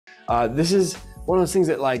This is one of those things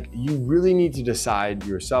that like you really need to decide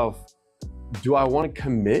yourself, do I want to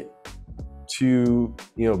commit to,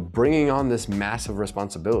 bringing on this massive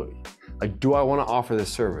responsibility? Like, do I want to offer this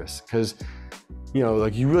service? Because,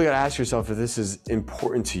 like you really got to ask yourself if this is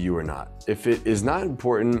important to you or not. If it is not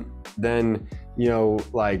important, then,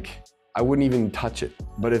 like I wouldn't even touch it.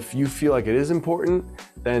 But if you feel like it is important,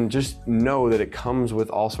 then just know that it comes with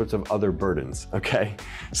all sorts of other burdens, okay?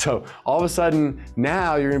 So all of a sudden,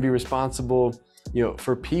 now you're gonna be responsible,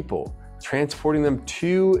 for people, transporting them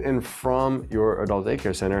to and from your adult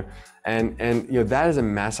daycare center. And that is a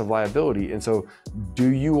massive liability. And so do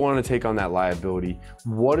you want to take on that liability?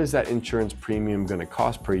 What is that insurance premium going to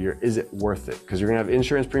cost per year? Is it worth it? Because you're going to have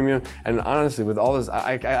insurance premium. And honestly, with all this,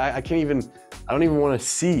 I don't even want to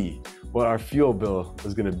see what our fuel bill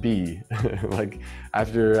is going to be like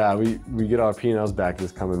after we get our P&Ls back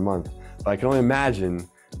this coming month. But I can only imagine,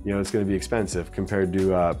 it's going to be expensive compared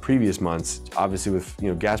to previous months, obviously with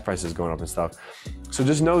gas prices going up and stuff. So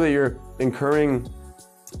just know that you're incurring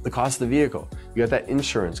the cost of the vehicle. You got that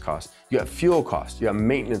insurance cost, you got fuel cost, you got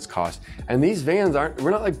maintenance cost. And these vans we're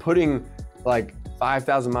not like putting like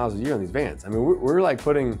 5,000 miles a year on these vans. I mean, we're like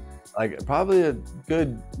putting like probably a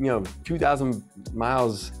good, 2,000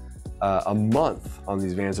 miles a month on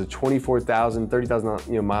these vans, so 24,000,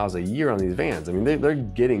 30,000 miles a year on these vans. I mean, they're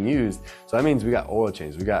getting used. So that means we got oil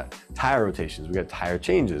changes, we got tire rotations, we got tire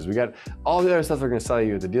changes, we got all the other stuff they're gonna sell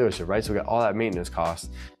you at the dealership, right? So we got all that maintenance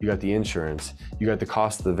cost, you got the insurance, you got the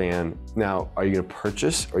cost of the van. Now, are you gonna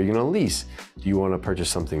purchase or are you gonna lease? Do you wanna purchase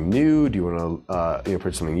something new? Do you wanna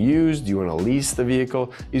purchase something used? Do you wanna lease the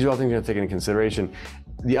vehicle? These are all things you're gonna take into consideration.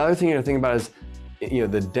 The other thing you're gonna think about is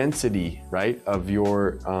the density, right, of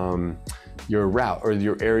your route or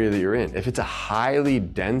your area that you're in. If it's a highly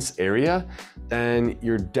dense area, then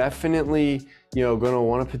you're definitely going to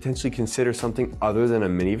want to potentially consider something other than a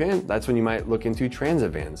minivan. That's when you might look into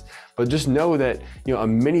transit vans. But just know that a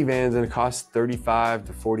minivan is going to cost $35,000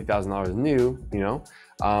 to $40,000 new.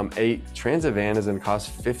 A transit van is going to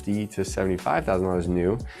cost $50,000 to $75,000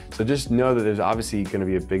 new. So just know that there's obviously going to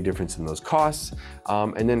be a big difference in those costs.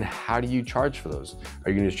 And then how do you charge for those?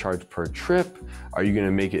 Are you going to charge per trip? Are you going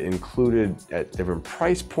to make it included at different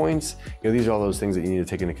price points? These are all those things that you need to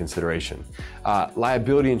take into consideration.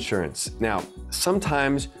 Liability insurance. Now,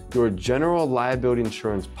 sometimes your general liability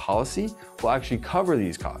insurance policy will actually cover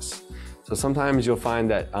these costs. So sometimes you'll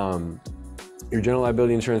find that your general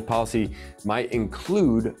liability insurance policy might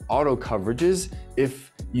include auto coverages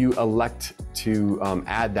if you elect to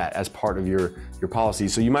add that as part of your policy.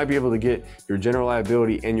 So you might be able to get your general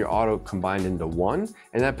liability and your auto combined into one,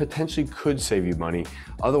 and that potentially could save you money.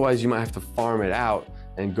 Otherwise, you might have to farm it out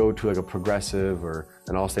and go to like a Progressive or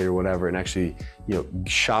an Allstate or whatever and actually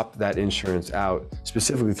shop that insurance out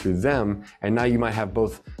specifically through them. And now you might have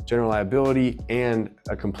both general liability and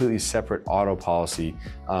a completely separate auto policy.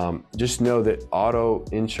 Just know that auto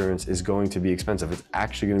insurance is going to be expensive. It's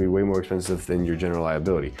actually going to be way more expensive than your general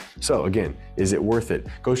liability. So again, is it worth it?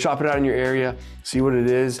 Go shop it out in your area, see what it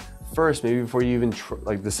is first, maybe before you even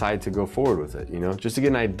decide to go forward with it, just to get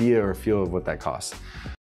an idea or a feel of what that costs.